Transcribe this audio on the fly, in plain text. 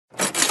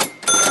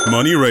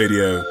Money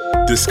Radio,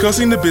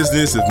 discussing the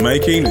business of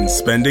making and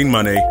spending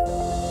money.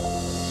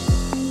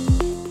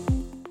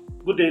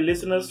 Good day,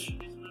 listeners.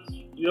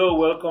 You're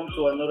welcome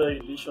to another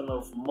edition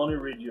of Money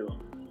Radio.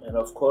 And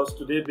of course,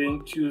 today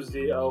being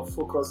Tuesday, our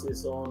focus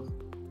is on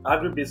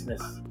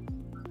agribusiness.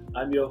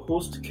 I'm your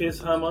host, Case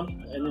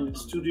Hammond, and in the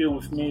studio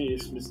with me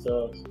is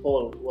Mr.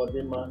 Paul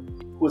Wadima,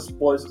 who is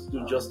poised to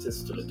do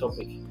justice to the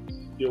topic.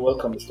 You're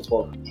welcome, Mr.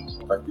 Paul.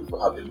 Thank you for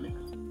having me.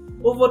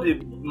 Over the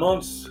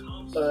months,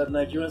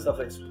 Nigerians have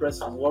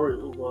expressed worry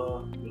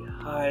over the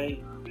high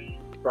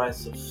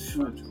price of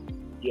food.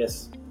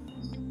 Yes,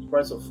 the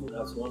price of food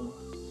has gone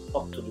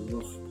up to the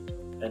roof.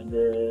 And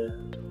the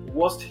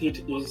worst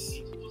hit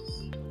is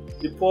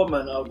the poor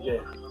man out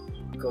there,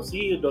 because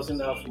he doesn't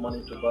have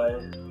money to buy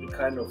the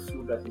kind of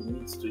food that he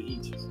needs to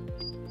eat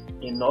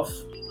enough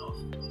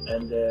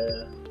and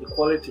the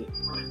quality.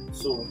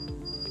 So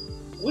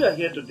we are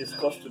here to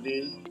discuss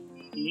today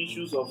the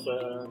issues of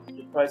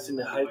the price in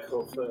the hike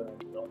of the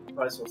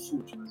price of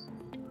food,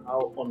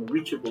 how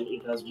unreachable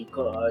it has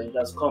become. It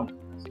has come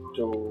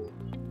to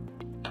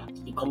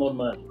the common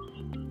man.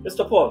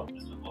 Mr. Paul,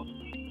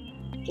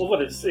 over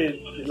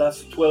the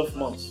last 12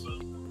 months,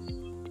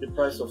 the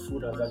price of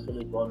food has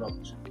actually gone up.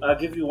 I'll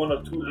give you one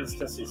or two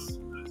instances.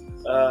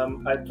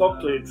 I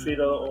talked to a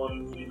trader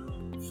on the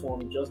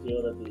phone just the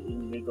other day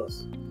in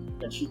Lagos,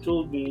 and she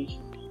told me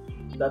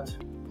that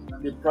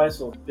the price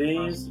of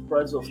beans, the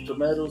price of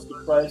tomatoes, the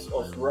price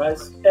of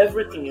rice,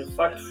 everything, in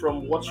fact,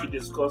 from what she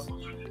discussed,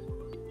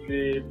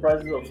 the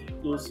prices of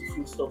those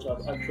foodstuffs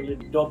have actually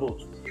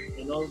doubled.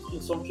 In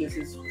some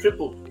cases,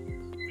 tripled.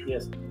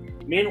 Yes.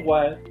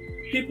 Meanwhile,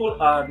 people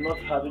are not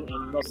having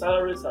enough.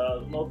 Salaries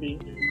are not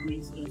being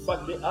increased. In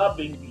fact, they are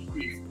being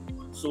decreased.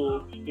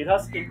 So it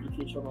has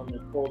implication on the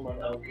poor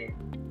man out there.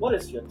 What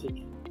is your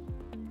take?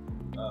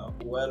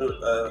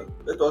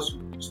 Let us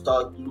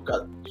start look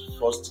at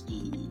first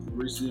the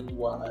reason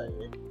why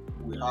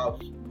we have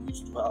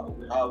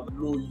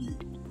low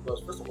yield.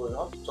 Because first of all, you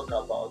have to talk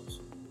about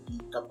the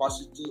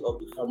capacity of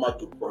the farmer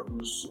to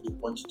produce the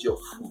quantity of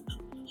food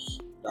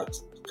that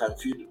can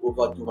feed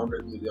over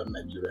 200 million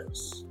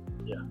Nigerians.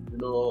 Yeah.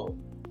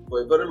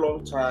 For a very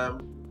long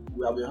time,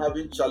 we have been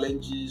having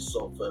challenges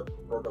of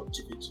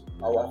productivity.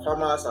 Our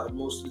farmers are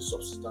mostly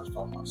subsistence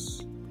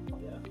farmers.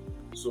 Yeah.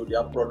 So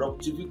their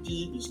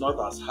productivity is not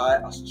as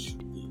high as it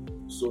should be.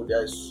 So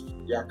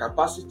their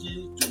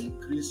capacity to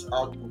increase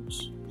output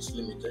is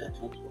limited.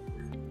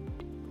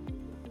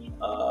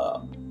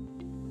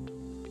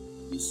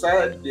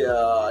 Besides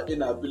their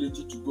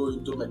inability to go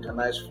into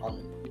mechanized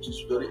farming, which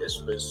is very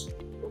expensive,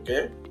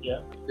 okay?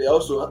 Yeah. They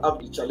also have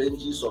the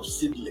challenges of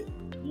seedling.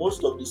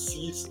 Most of the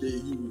seeds they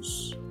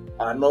use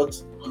are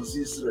not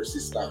disease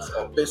resistant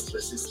or pest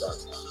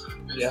resistant.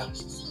 Yeah.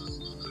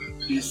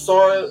 The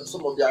soil,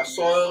 some of their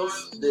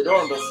soils, they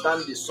don't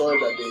understand the soil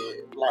that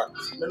they plant.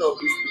 Many of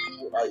these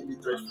people are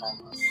illiterate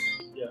farmers.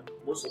 Yeah.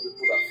 Most of the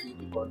people that feed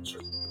the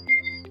country.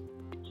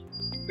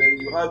 Then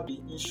you have the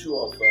issue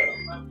of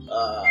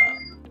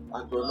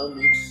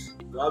agronomics.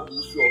 You have the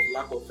issue of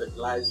lack of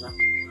fertilizer.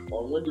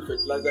 Or when the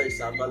fertilizer is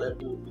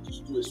available, it is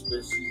too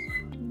expensive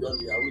beyond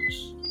their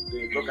reach.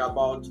 They talk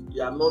about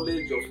their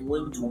knowledge of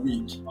when to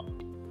weed,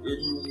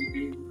 early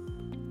weeding,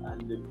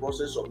 and the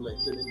process of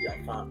maintaining their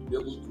farm, to be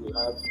able to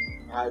have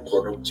high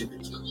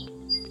productivity.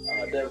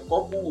 Then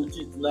coupled with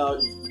it now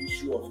is the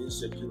issue of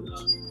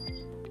insecurity.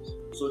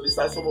 So these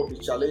are some of the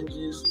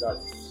challenges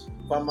that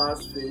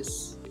farmers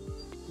face,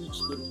 which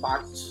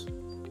impact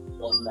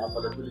on the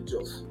availability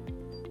of food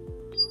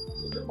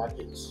in the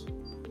market.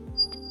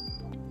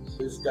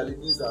 Basically,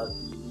 these are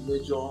the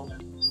major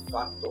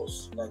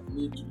factors that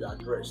need to be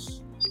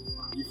addressed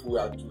if we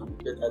are to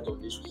get out of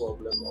this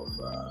problem of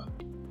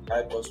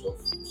high cost of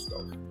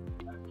foodstuff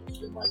in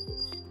the market.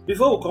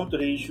 Before we come to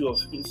the issue of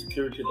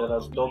insecurity that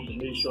has dogged the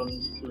nation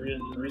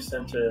in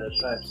recent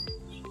times,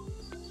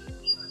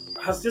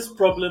 has this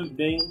problem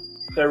been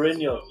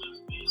perennial?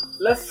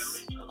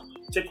 Let's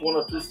take one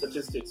or two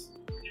statistics.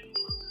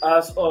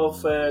 As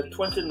of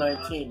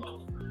 2019,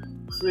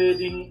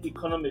 Trading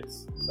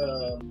Economics,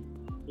 a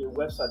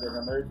website, an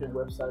American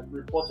website,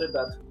 reported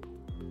that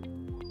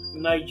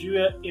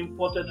Nigeria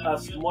imported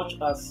as much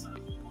as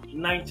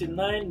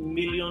 $99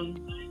 million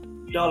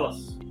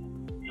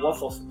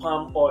worth of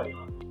palm oil.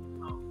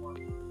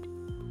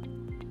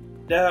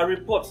 There are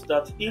reports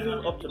that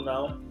even up to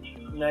now,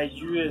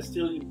 Nigeria is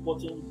still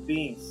importing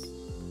beans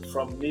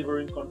from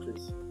neighboring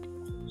countries.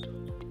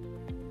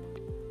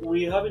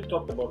 We haven't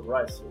talked about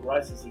rice.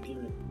 Rice is a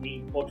given. We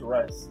import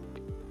rice.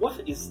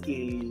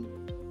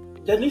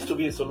 There needs to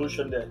be a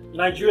solution there.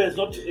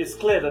 It's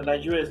clear that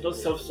Nigeria is not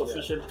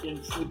self-sufficient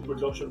in food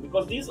production,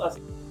 because these are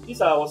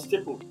our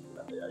staple.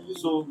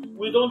 So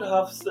we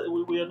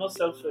are not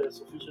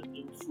self-sufficient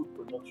in food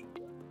production.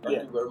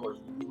 Thank you very much.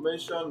 You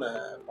mentioned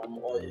palm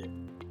oil.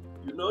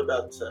 You know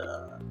that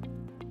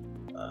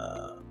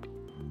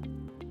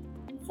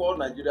before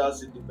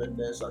Nigeria's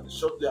independence and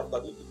shortly after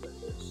the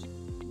independence,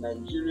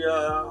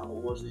 Nigeria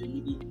was a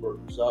leading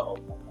producer of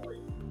palm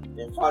oil.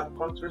 In fact,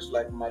 countries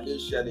like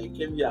Malaysia, they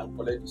came here and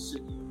collected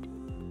seed.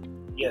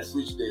 Yes.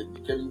 which they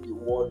became the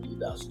world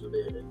leaders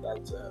today in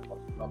that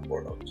particular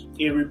product.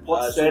 A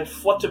report said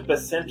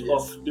 40% yes.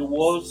 of the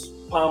world's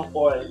palm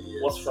oil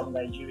Yes. was from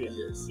Nigeria.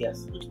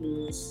 Yes. Which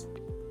means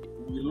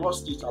we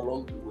lost it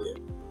along the way,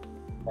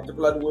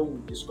 particularly when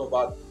we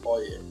discovered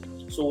oil.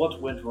 So what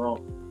went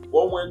wrong?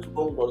 What went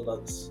wrong was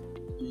that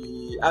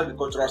the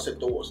agricultural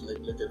sector was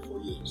neglected for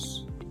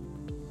years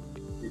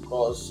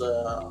because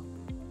the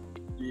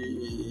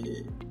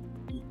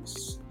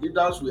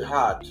leaders we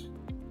had,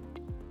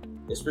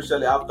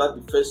 especially after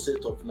the first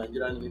set of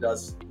Nigerian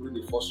leaders during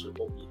the First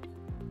Republic,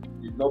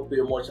 did not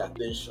pay much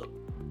attention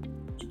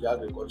to the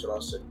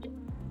agricultural sector.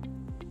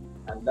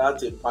 And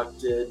that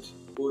impacted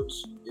both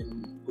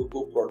in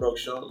cocoa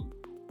production,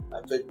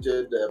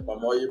 affected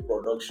palm oil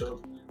production,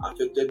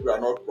 affected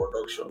granite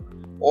production.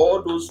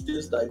 All those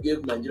things that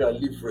gave Nigeria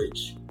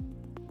leverage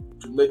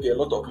to make a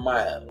lot of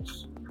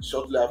miles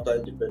shortly after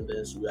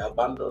independence, we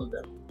abandoned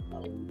them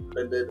and we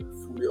depended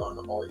fully on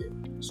oil.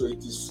 So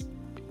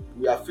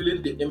we are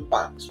feeling the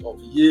impact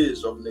of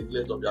years of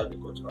neglect of the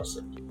agricultural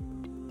sector.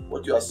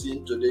 What you are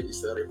seeing today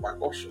is a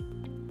repercussion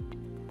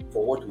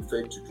for what we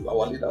failed to do,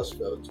 our leaders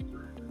failed to do.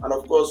 And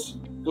of course,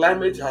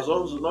 climate has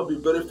also not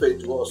been very fair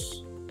to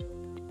us.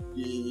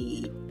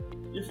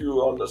 If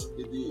you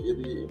understand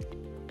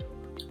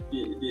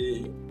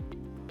the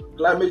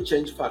climate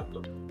change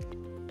factor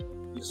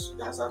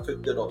has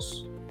affected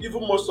us.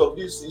 Even most of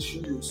these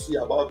issues you see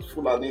about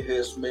Fulani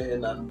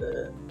herdsmen and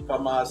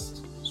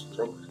farmers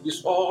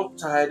is all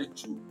tied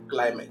to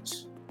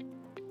climate.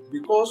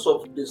 Because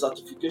of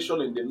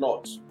desertification in the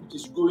north, it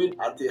is going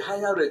at a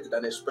higher rate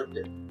than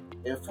expected.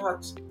 In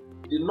fact,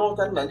 the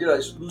northern Nigeria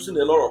is losing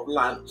a lot of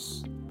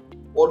lands,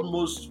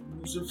 almost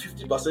losing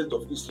 50%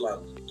 of this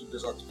land to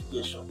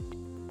desertification.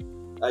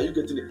 Are you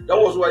getting it? That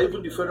was why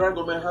even the federal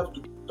government have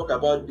to talk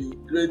about the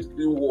Great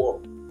Green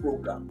Wall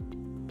program.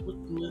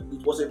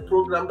 It was a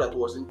program that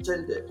was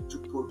intended to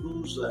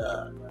produce,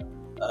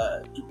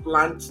 to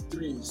plant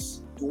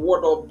trees to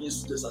ward off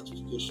this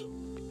desertification.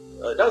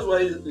 That's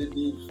why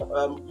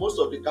most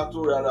of the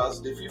cattle rearers,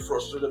 they feel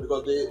frustrated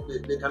because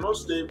they cannot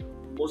stay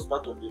most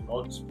part of the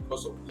north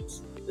because of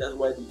this. That's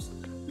why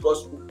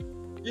because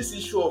this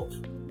issue of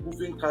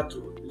moving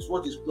cattle is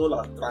what is known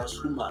as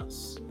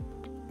transhumance.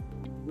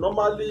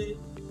 Normally,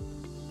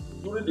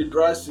 during the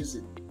dry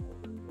season,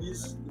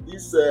 these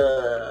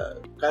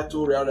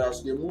cattle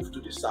rearers, they move to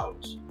the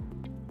south.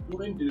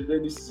 During the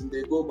rainy season,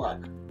 they go back.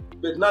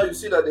 But now you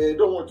see that they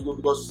don't want to go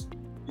because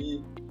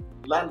the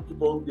land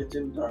keeps on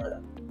getting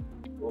drier.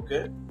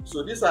 Okay,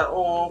 so these are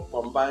all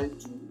combined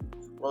to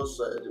cause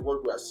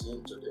what we are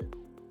seeing today.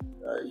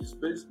 It's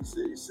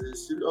a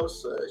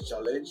serious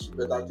challenge,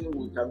 but I think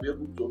we can be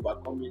able to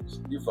overcome it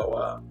if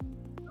our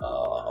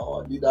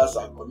leaders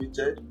are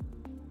committed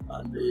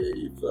and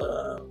if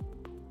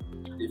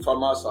the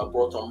farmers are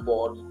brought on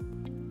board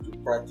to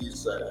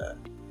practice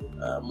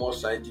more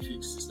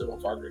scientific system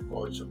of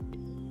agriculture.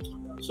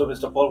 So,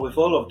 Mr. Paul, with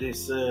all of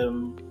this,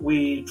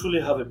 we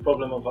truly have a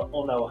problem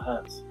on our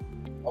hands.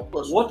 Of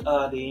course. What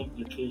are the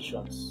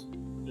implications?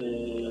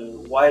 The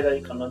wider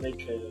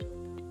economic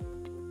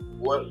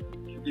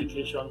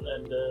implication,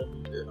 and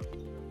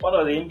what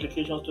are the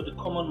implications to the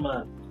common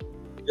man?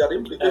 Yeah, the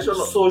implication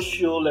of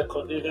social,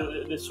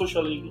 the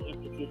social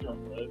implication,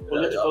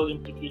 political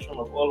implication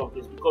of all of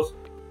this, because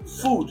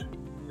food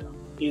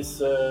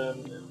is a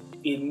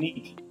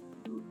need.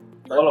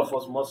 All of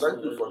us must.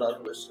 Thank you for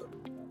that question.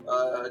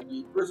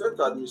 The present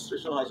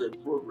administration has a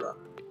program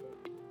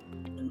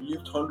to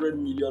lift 100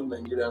 million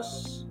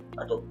Nigerians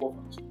out of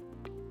poverty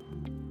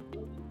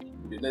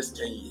in the next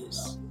 10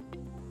 years.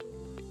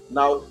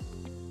 Now,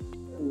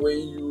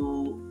 when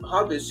you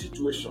have a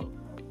situation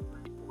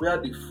where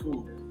the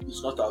food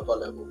is not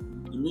available,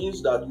 it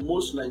means that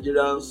most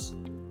Nigerians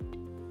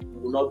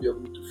will not be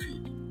able to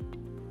feed.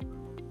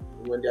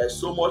 When there is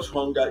so much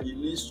hunger, it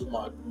leads to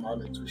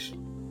malnutrition.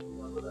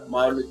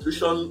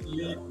 Malnutrition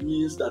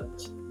means that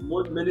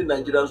many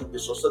Nigerians will be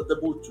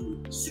susceptible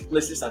to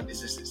sicknesses and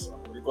diseases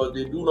because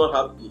they do not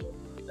have the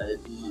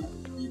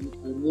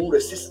immune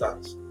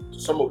resistance to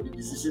some of the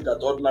diseases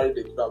that ordinarily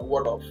they could have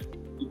ward off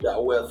if they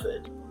are well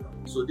fed.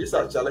 So these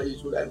are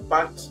challenges will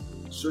impact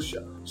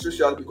social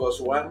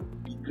because one,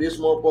 it creates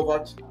more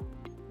poverty,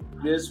 it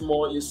creates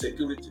more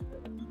insecurity,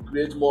 it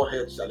creates more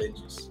health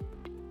challenges,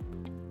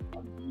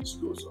 and the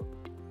list goes on.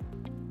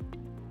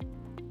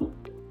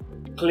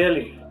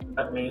 Clearly,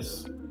 that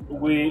means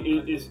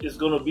it's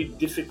going to be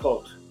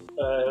difficult.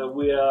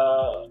 We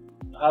are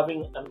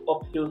having an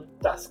uphill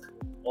task,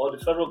 or the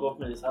federal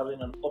government is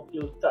having an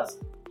uphill task.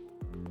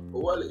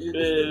 Well,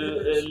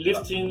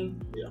 lifting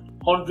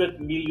 100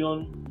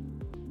 million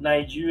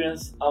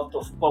Nigerians out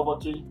of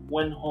poverty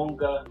when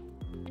hunger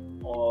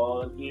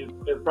or the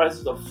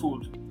prices of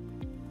food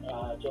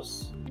are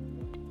just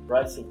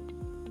rising.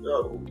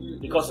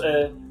 Because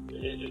we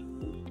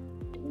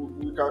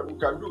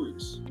can do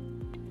it.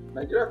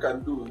 Nigeria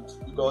can do it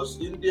because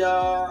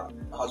India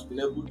has been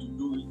able to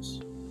do it.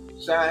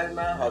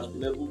 China has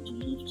been able to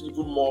lift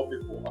even more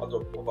people out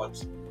of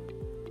poverty.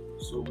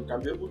 So we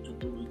can be able to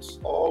do it.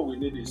 All we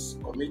need is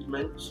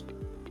commitment,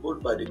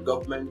 both by the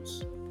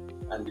government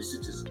and the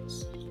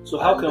citizens. So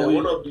how can we?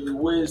 One of the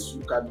ways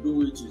you can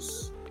do it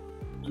is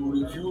to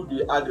review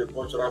the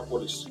agricultural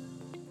policy.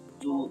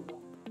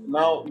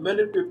 Now,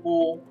 many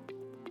people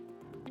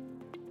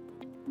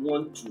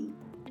want to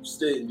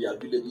stay in their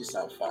villages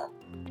and farm,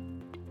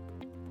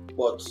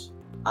 but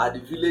are the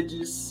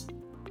villages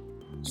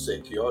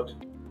secured?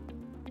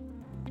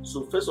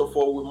 So first of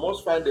all, we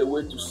must find a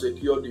way to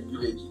secure the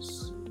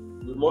villages.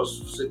 We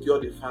must secure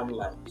the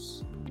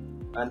farmlands,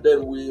 and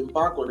then we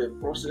embark on a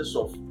process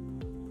of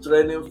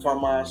training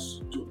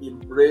farmers to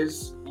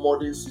embrace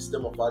modern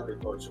system of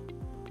agriculture.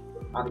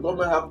 And the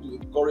government have to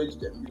encourage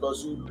them,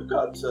 because you look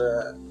at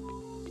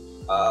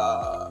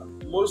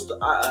most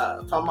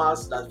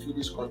farmers that feed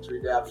this country,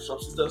 they are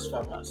subsistence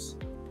farmers.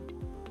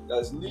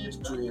 There's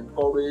need to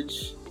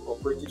encourage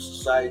cooperative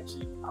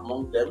society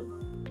among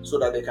them so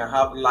that they can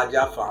have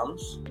larger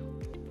farms,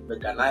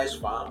 mechanized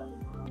farm,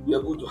 be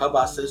able to have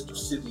access to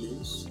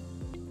seedlings,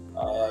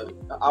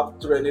 have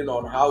training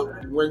on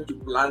when to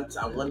plant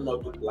and when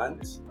not to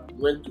plant,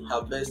 when to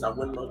harvest and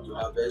when not to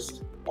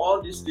harvest.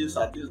 All these things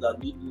are things that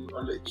need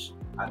knowledge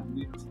and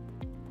need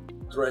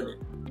training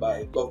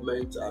by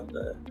government and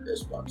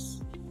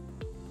experts.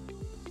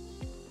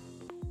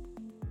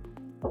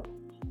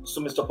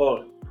 So, Mr.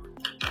 Paul,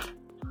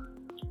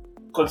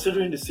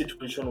 considering the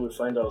situation we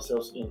find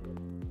ourselves in,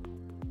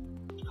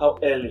 how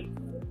early,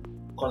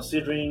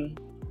 considering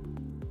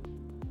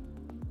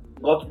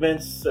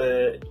government's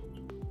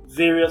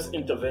various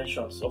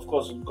interventions, of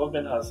course,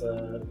 government has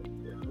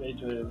made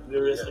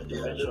various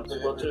interventions,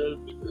 but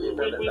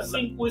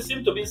we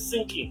seem to be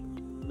sinking.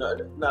 Now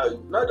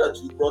that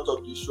you brought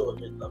up the issue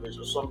of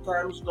intervention,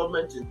 sometimes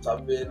government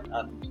intervene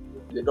and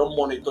they don't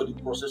monitor the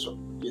process of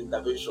the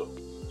intervention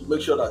to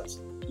make sure that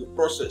the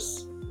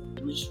process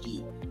reach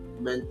the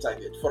main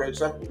target. For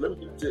example, let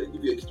me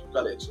give you a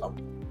typical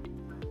example.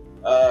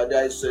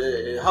 There is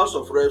a House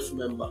of Reps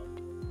member.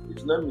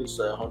 His name is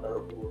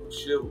Honorable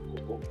Shehu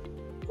Koko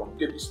from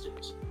Kebbi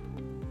State.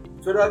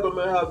 Federal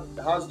government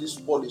has this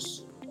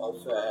policy of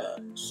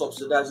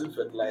subsidizing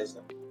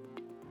fertilizer.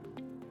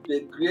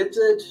 They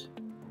created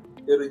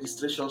a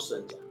registration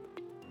center.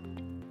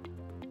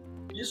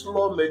 This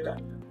lawmaker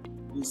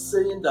is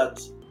saying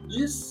that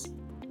these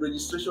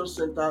registration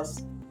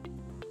centers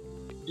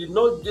did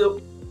not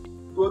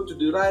go to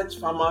the right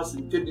farmers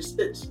in Kebbi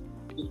State.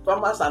 The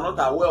farmers are not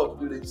aware of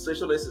the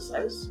registration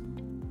exercise.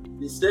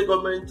 The state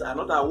government are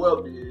not aware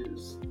of the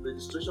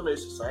registration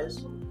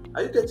exercise.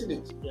 Are you getting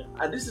it? Yeah.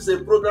 And this is a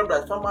program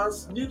that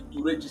farmers need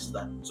to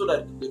register so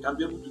that they can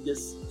be able to get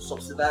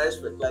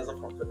subsidized fertilizer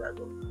from federal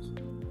government.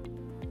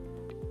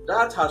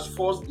 That has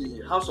forced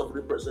the House of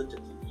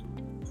Representatives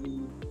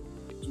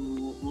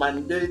to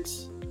mandate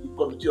the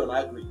Committee on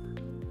Agri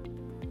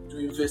to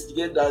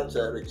investigate that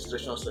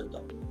registration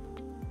center.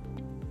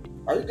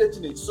 Are you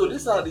getting it? So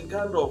these are the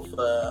kind of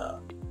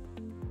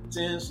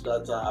things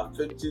that are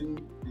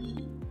affecting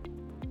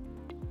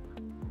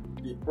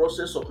the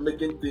process of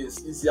making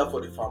things easier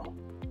for the farmer.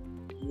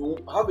 You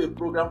have a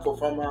program for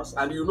farmers,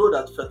 and you know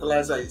that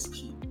fertilizer is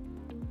key.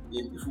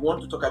 If you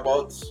want to talk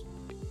about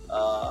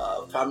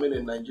farming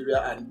in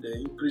Nigeria and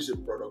the increase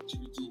in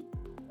productivity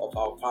of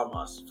our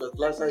farmers,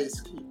 fertilizer is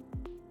key.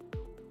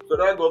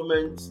 Federal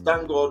government,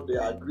 thank God, they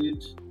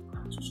agreed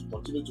to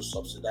continue to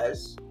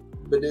subsidize,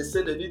 but they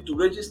said they need to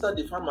register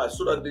the farmers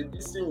so that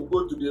this thing will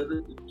go to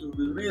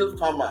the real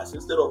farmers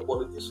instead of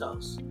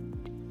politicians.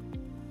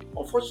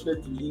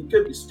 Unfortunately, in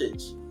Kebbi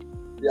State,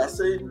 they are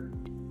saying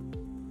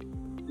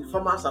the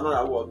farmers are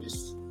not aware of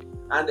this.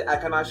 And I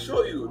can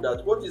assure you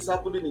that what is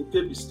happening in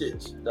Kebbi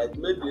State that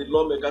made the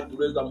lawmaker to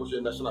raise that motion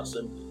in the National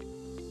Assembly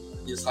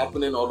is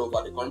happening all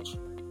over the country.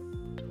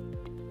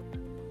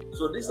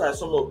 So these are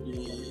some of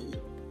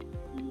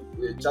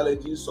the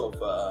challenges of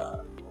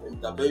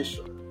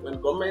intervention. When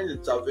government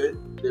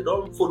intervene, they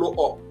don't follow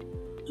up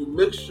to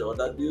make sure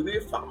that the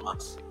real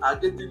farmers are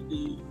getting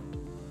the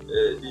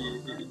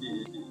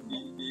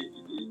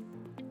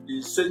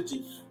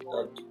incentive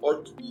that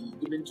ought to be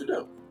given to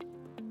them.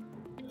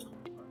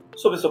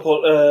 So, Mr.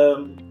 Paul,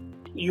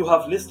 you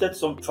have listed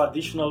some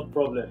traditional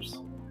problems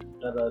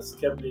that have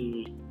kept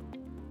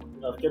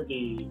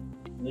the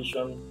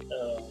nation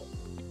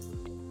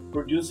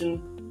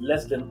producing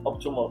less than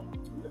optimal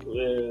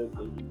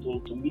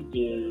to meet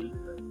the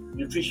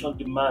nutrition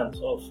demands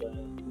of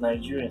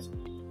Nigerians.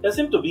 There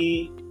seems to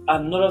be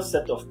another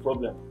set of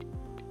problems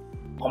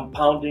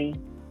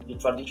compounding the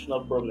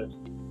traditional problems,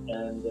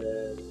 and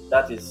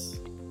that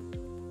is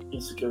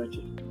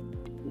insecurity.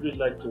 Would you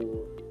like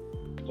to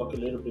talk a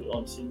little bit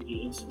on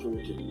the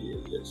insecurity?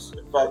 Yes.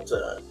 In fact,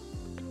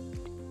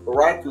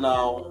 right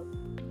now,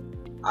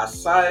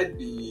 aside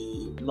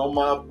the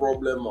normal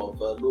problem of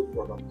low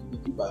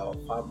productivity by our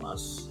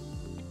farmers,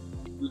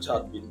 which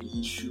had been the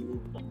issue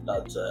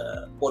that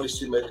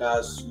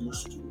policymakers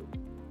used to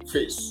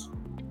face,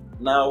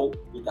 now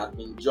it has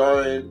been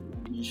joined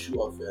with the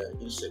issue of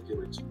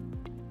insecurity.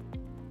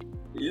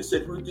 The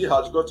insecurity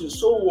has gotten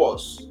so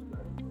worse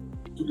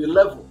to the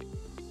level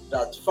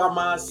that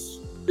farmers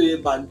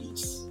pay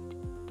bandits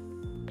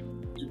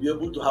to be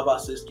able to have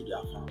access to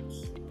their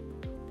farms.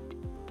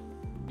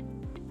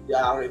 There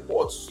are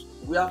reports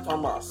where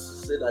farmers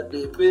say that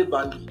they pay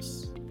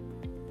bandits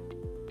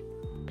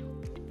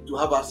to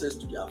have access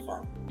to their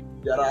farm.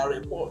 There are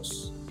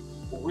reports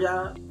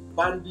where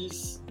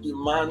bandits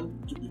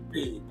demand to be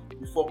paid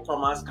before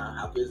farmers can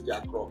harvest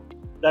their crop.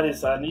 That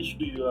is an issue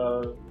you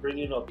are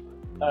bringing up.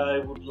 I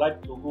would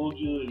like to hold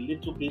you a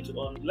little bit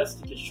on. Let's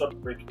take a short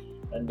break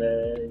and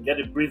get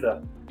a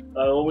breather.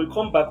 When we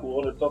come back, we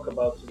want to talk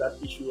about that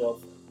issue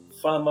of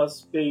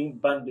farmers paying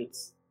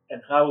bandits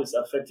and how it's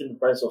affecting the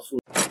price of food.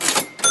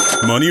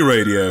 Money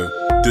Radio,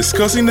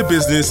 discussing the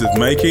business of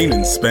making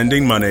and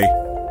spending money.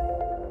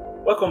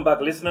 Welcome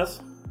back, listeners.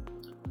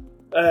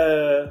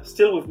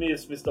 Still with me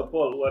is Mr.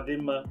 Paul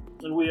Wadima,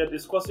 and we are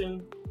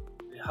discussing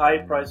the high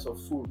price of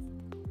food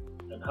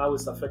and how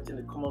it's affecting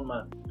the common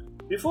man.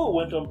 Before we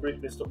went on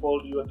break, Mr.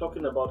 Paul, you were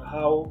talking about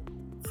how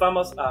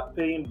farmers are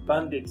paying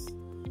bandits.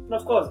 And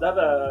of course, that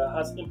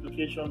has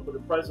implication for the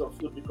price of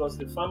food, because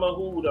the farmer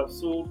who would have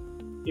sold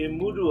a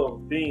mudu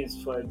of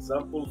beans, for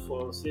example,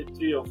 for say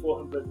 300 or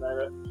 400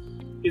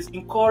 naira, is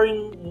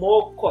incurring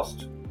more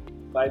cost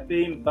by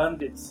paying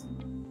bandits,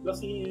 because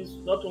he is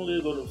not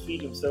only going to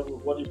feed himself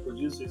with what he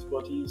produces,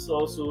 but he is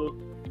also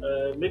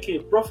making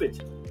a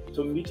profit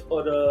to meet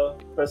other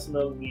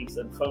personal needs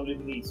and family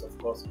needs, of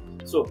course.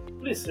 So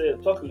please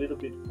talk a little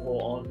bit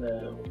more on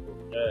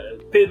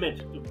payment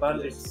to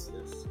bandits.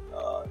 Yes.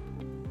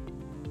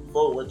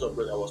 Before we went on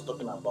break, I was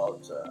talking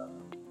about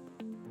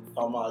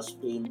farmers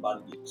paying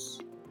bandits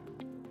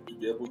to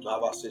be able to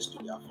have access to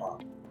their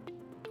farm.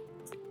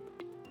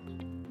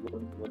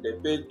 When they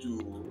pay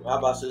to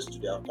have access to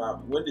their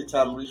farm, when the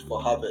time reaches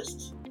for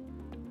harvest,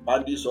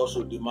 bandits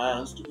also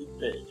demands to be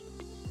paid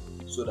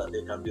so that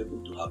they can be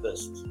able to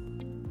harvest.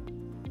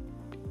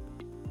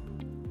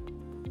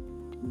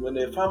 When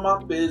a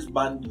farmer pays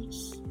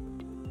bandits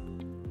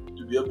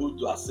to be able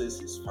to access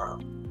his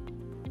farm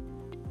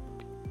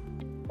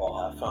or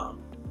her farm,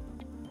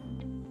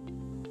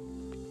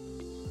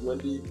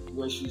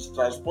 when she's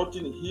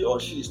transporting, he or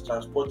she is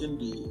transporting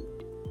the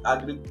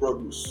agri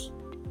produce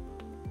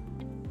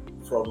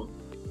from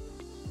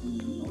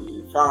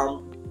the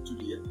farm to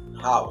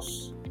the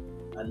house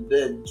and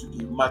then to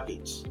the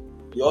market,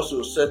 he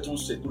also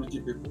settles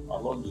security people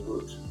along the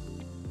road.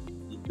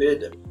 He pays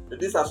them. But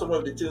these are some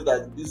of the things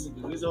that this is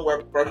the reason why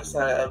prices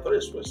are very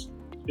expensive.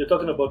 You're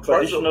talking about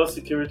traditional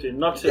security,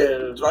 not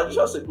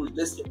traditional security.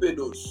 They still pay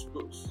those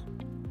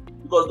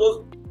because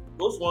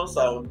those ones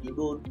are on the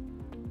road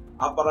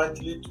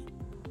apparently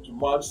to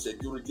mount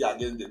security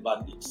against the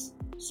bandits.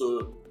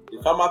 So the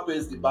farmer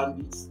pays the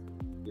bandits,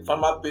 the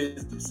farmer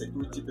pays the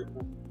security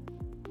people.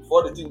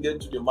 Before the thing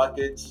gets to the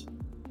market,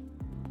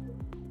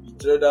 the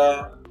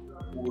trader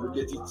will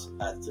get it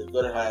at a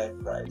very high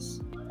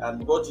price,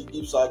 and what he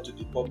gives out to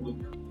the public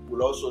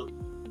will also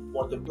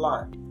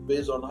multiply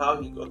based on how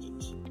he got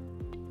it.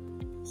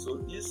 So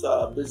these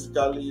are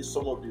basically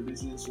some of the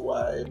reasons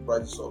why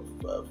prices of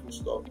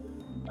foodstuff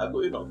are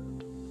going up.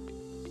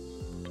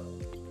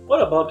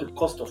 What about the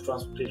cost of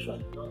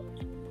transportation?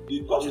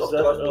 The cost of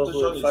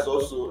transportation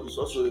is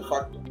also a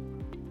factor.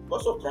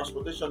 Cost of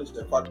transportation is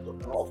a factor.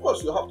 Of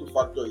course, you have to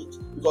factor it,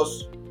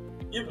 because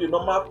if the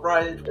normal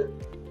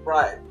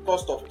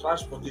cost of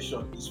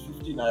transportation is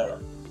 50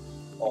 naira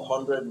or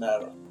 100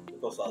 naira,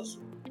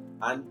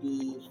 and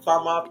the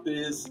farmer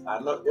pays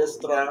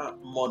extra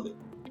money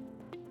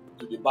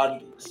to the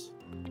bandits,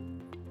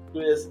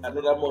 pays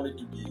another money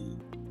to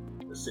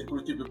the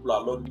security people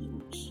along the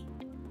routes.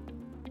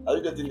 Are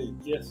you getting it?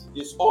 Yes.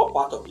 It's all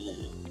part of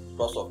the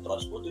cost of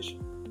transportation.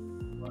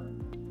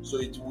 So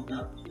it will be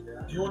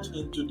built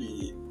into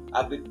the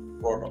agri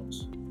product,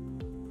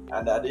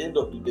 and at the end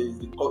of the day, it's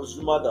the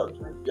consumer that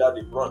will bear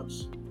the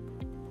brunt.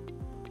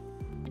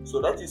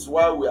 So that is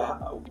why we are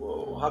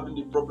having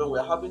the problem we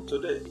are having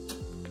today.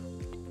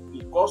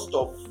 The cost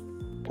of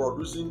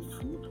producing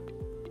food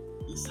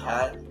is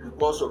high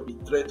because of the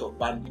threat of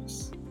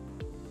bandits.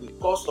 The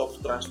cost of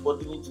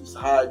transporting it is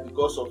high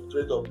because of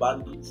threat of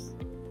bandits.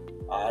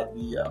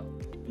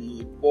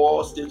 The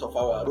poor state of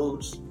our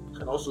roads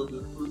can also be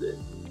included.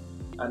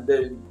 And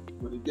then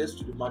when it gets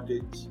to the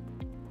market,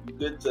 you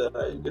get it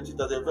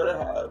at a very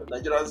high.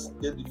 Nigerians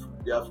get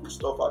their food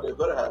stuff at a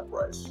very high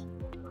price.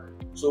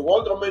 So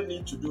what government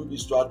needs to do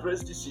is to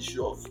address this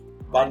issue of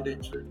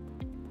banditry,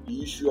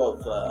 the issue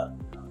of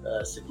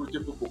security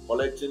people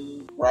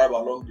collecting bribe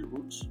along the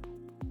routes,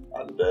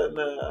 and then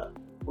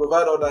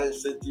provide other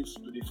incentives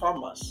to the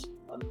farmers,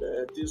 and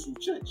things will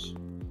change.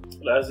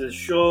 That's a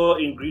sure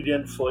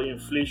ingredient for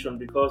inflation,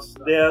 because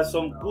there are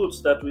some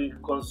goods that we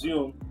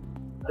consume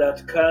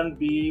that can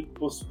be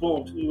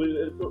postponed.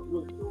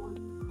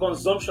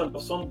 Consumption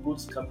of some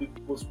goods can be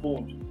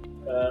postponed.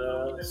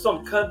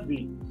 Some can't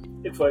be.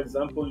 If, for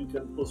example, you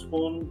can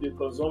postpone the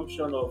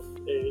consumption of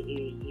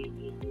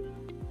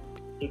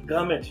a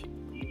garment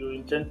you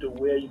intend to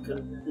wear, you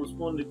can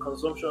postpone the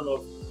consumption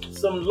of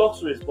some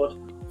luxuries, but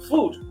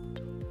food,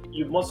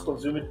 you must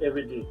consume it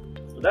every day.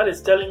 So that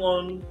is telling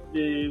on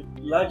the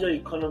larger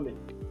economy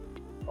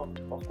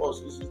Of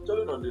course, it's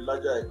telling on the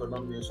larger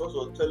economy. It's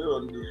also telling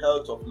on the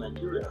health of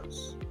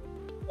Nigerians,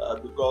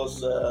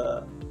 because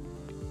a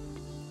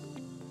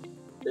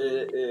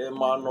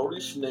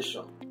malnourished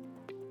nation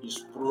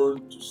is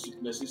prone to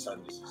sicknesses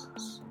and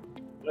diseases.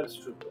 That's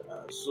true.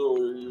 So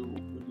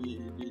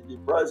the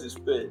price is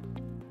paid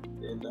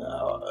in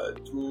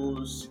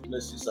through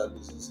sicknesses and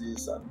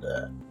diseases, and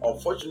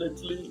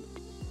unfortunately,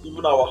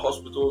 even our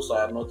hospitals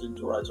are nothing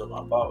to write home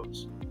about.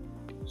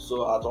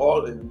 So at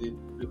all, in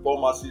the poor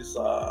masses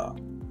are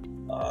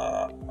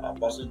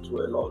passing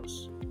through a lot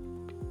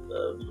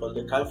because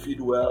they can't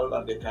feed well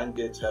and they can't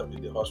get help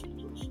in the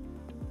hospitals.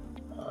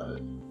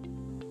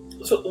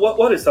 So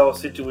what is our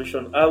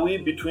situation? Are we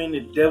between the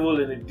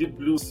devil and the deep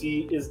blue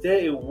sea? Is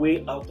there a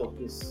way out of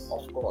this?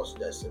 Of course,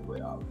 there's a way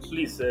out.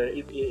 Please,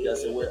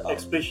 There's a way out.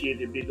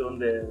 expatiate a bit on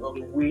the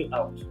way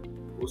out.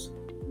 Because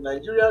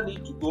Nigeria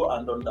need to go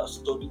and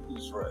understudy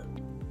Israel.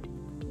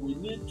 We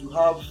need to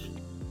have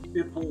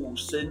people who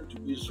send to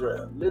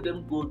Israel. Let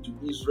them go to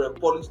Israel.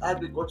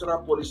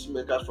 Agricultural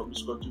policymakers from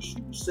this country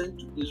should be sent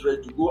to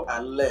Israel to go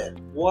and learn.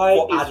 Why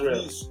for Israel?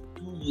 At least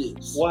 2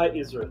 years. Why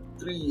Israel?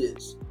 3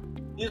 years.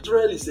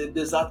 Israel is a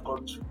desert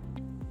country.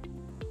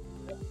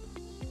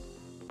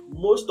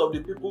 Most of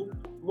the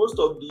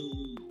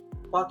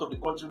part of the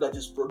country that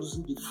is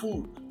producing the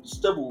food, the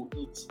stable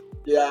eat,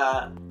 they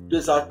are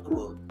desert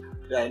prone.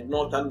 They are in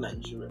northern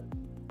Nigeria.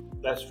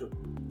 That's true.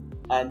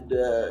 And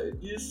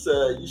this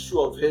issue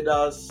of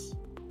headers,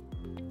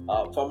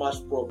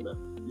 farmers'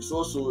 problem, is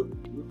also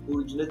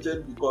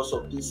originated because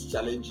of these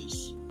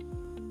challenges.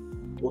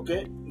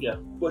 Okay? Yeah.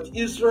 But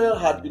Israel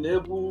had been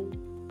able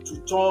to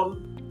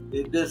turn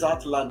a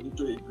desert land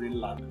into a green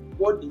land.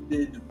 What did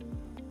they do?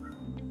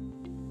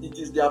 It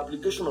is the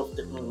application of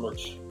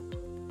technology.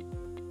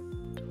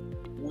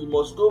 We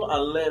must go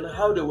and learn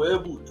how they were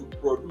able to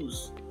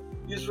produce.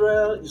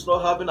 Israel is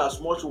not having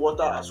as much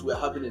water as we are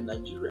having in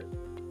Nigeria.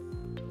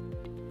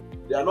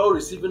 They are not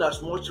receiving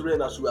as much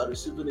rain as we are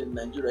receiving in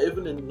Nigeria,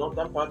 even in the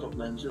northern part of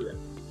Nigeria.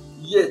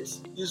 Yet,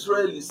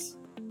 Israel is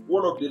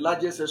one of the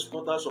largest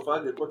exporters of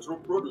agricultural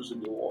produce in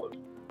the world.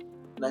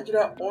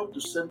 Nigeria ought to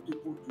send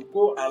people to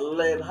go and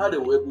learn how they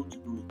were able to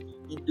do it.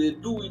 If they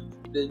do it,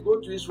 they go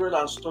to Israel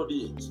and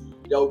study it.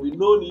 There will be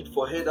no need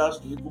for headers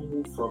to even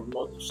move from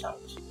north to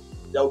south.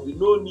 There will be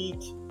no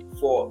need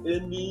for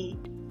any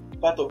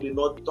part of the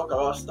north to talk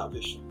about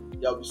starvation.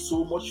 There will be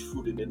so much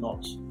food in the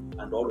north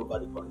and all over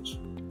the country.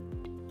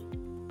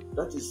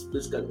 That is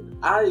basically,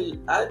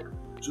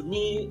 to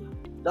me,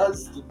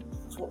 that's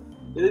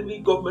any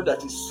government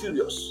that is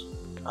serious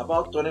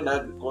about turning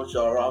agriculture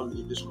around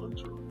in this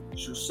country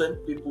should send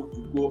people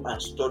to go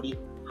and study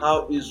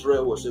how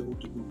Israel was able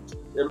to do it.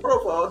 A lot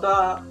of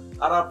other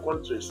Arab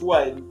countries who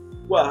are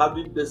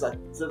having desert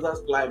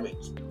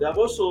climate, they have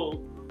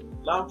also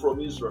learned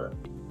from Israel,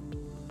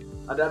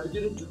 and they are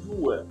beginning to do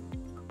well.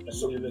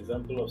 So, give an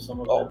example of some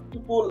of them.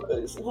 People,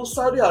 even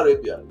Saudi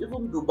Arabia,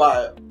 even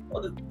Dubai,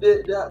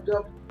 they have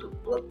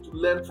got to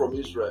learn from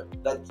Israel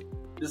that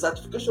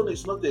desertification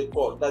is not a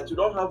cause. That you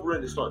don't have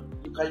rain is not.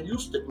 You can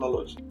use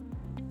technology.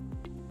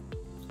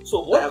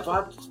 So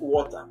divert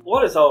water.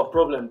 What is our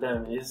problem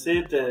then? Is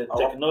it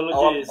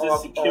technology? Is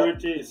it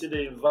security? Is it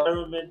the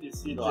environment?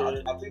 Is it?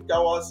 No, I think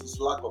ours is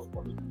lack of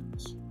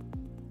commitment.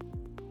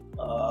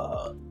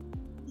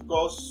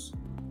 Because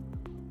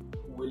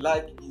we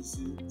like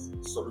easy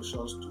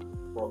solutions to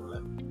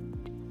problem.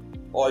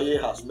 Oil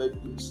has made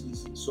things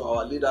easy, so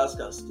our leaders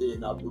can stay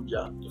in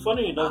Abuja.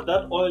 Funny enough,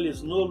 that oil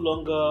is no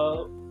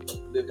longer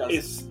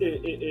a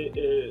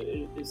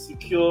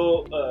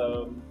secure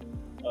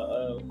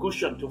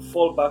cushion to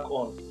fall back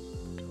on,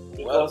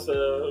 because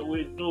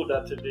we know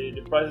that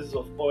the prices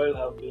of oil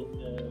have been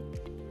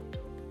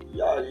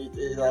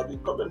it has been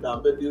coming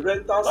down, but the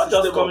rental not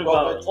system just coming of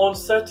government, down,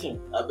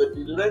 uncertain. but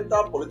the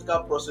rental political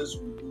process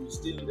we do is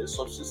still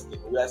subsisting.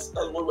 That's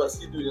what we are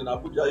still doing in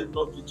Abuja, if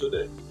not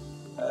today.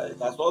 It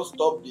has not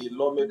stopped the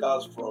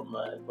lawmakers from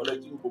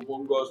collecting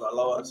kubongos,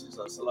 allowances,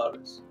 and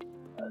salaries.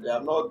 They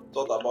have not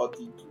thought about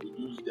it to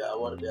reduce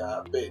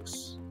their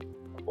begs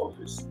of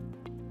office.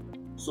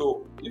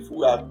 So, if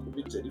we are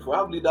committed, if we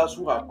have leaders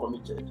who are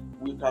committed,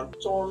 we can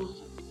turn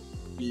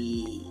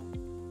the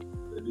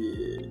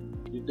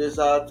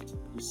desert,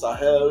 the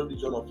Sahel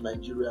region of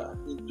Nigeria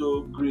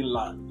into green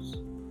lands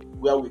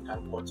where we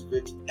can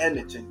cultivate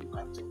anything you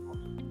can think of.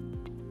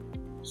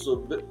 So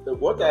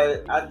what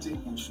I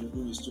think we should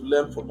do is to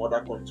learn from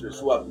other countries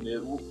who have been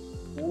able,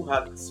 who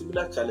had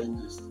similar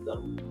challenges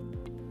that we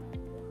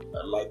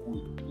like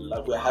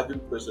we're having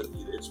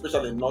presently,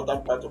 especially in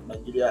northern part of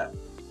Nigeria,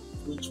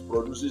 which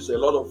produces a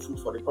lot of food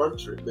for the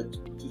country, but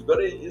it is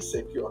very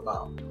insecure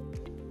now,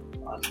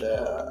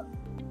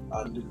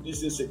 and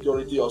this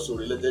insecurity also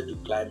related to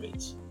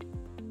climate.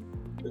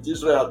 But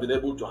Israel has been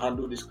able to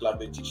handle this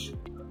climate issue,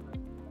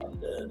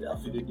 and they are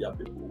feeding their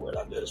people well,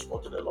 and they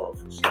exported a lot of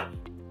food.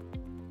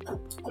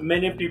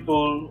 Many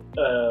people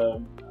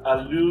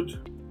allude,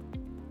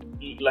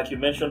 like you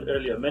mentioned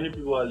earlier, many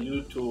people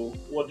allude to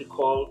what they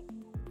call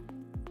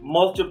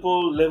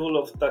multiple level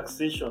of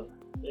taxation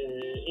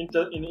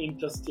in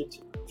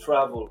interstate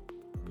travel.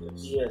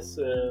 Yes. Yes.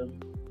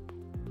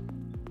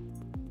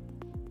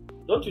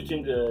 Don't you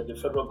think the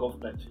federal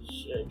government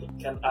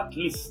can at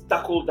least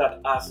tackle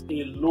that as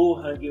a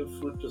low-hanging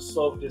fruit to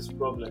solve this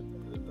problem?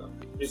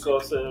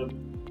 Because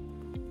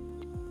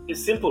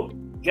it's simple.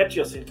 Get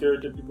your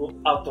security people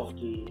out of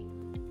the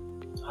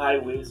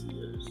highways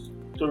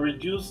to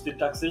reduce the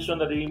taxation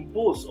that they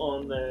impose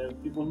on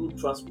people who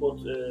transport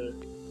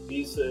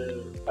these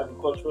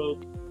agricultural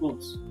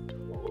goods.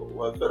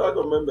 Well, federal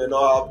government may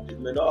not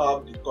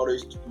have the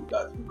courage to do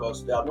that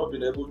because they have not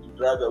been able to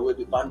drive away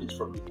the bandits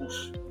from the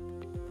bush.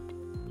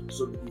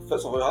 So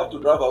first of all, you have to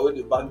drive away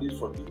the bandits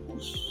from the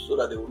bush so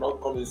that they will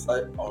not come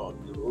inside on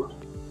the road.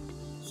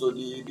 So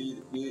the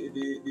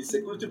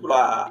security people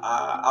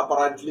are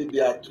apparently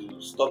there to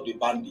stop the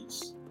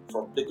bandits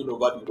from taking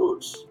over the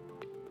roads.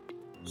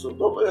 So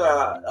government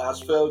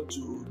has failed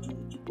to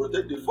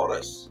protect the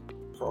forest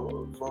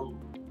from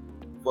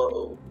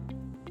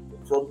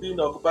being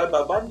occupied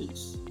by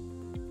bandits.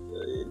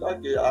 In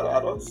that case, I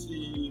don't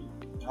see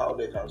how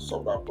they can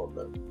solve that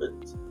problem.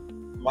 But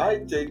my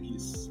take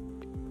is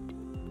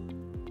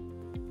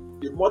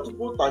the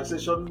multiple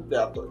taxation they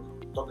are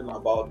talking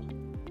about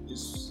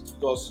is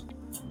because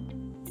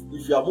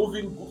if you are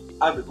moving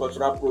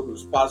agricultural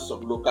produce past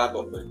some local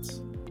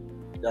governments,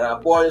 there are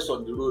boys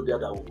on the road there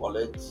that will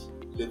collect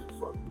levy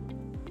from you.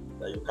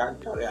 That you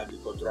can't carry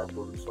agricultural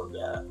produce from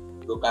their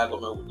local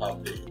government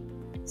without paying.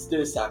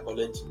 States are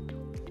collecting.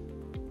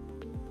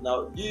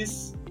 Now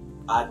these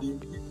are the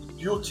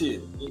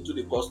built-in into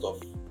the cost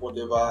of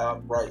whatever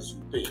price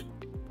you pay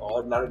or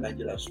ordinary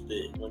Nigerians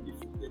pay when the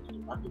food gets to the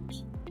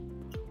market.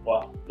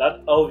 Wow,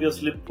 that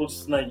obviously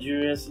puts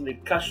Nigerians in a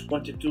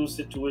catch-22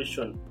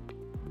 situation.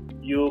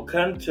 You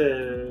can't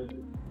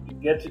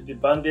get the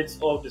bandits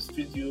off the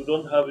street. You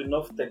don't have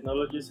enough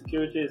technology.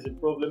 Security is a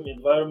problem.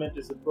 Environment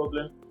is a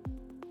problem.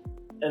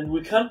 And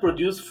we can't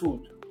produce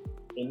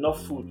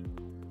enough food,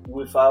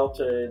 without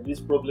these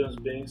problems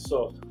being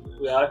solved.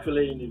 We are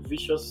actually in a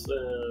vicious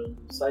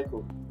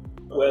cycle.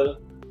 Well,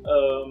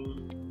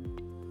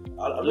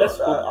 let's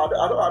hope.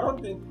 I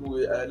don't think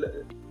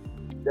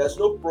there's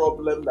no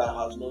problem that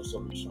has no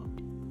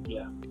solution.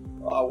 Yeah.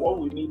 What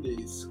we need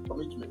is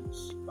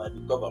commitments by the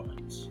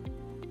government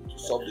to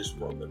solve this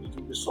problem. It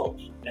will be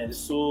solved. And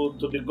so,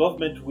 to the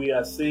government, we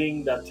are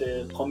saying that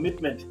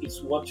commitment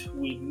is what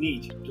we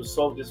need to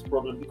solve this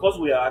problem, because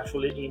we are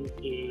actually in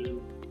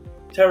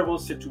a terrible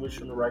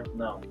situation right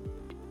now.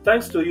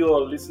 Thanks to you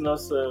all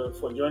listeners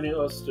for joining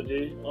us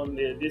today on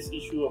this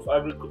issue of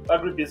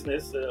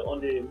agribusiness on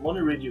the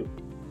Money Radio.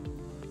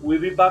 We'll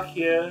be back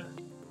here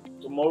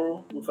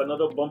tomorrow with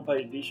another bumper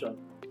edition.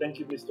 Thank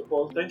you, Mr.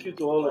 Paul. Thank you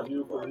to all of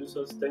you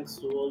producers. Thanks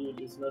to all you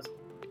listeners.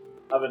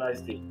 Have a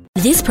nice day.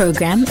 This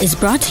program is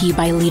brought to you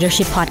by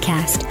Leadership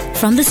Podcast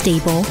from the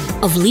stable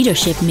of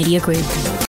Leadership Media Group.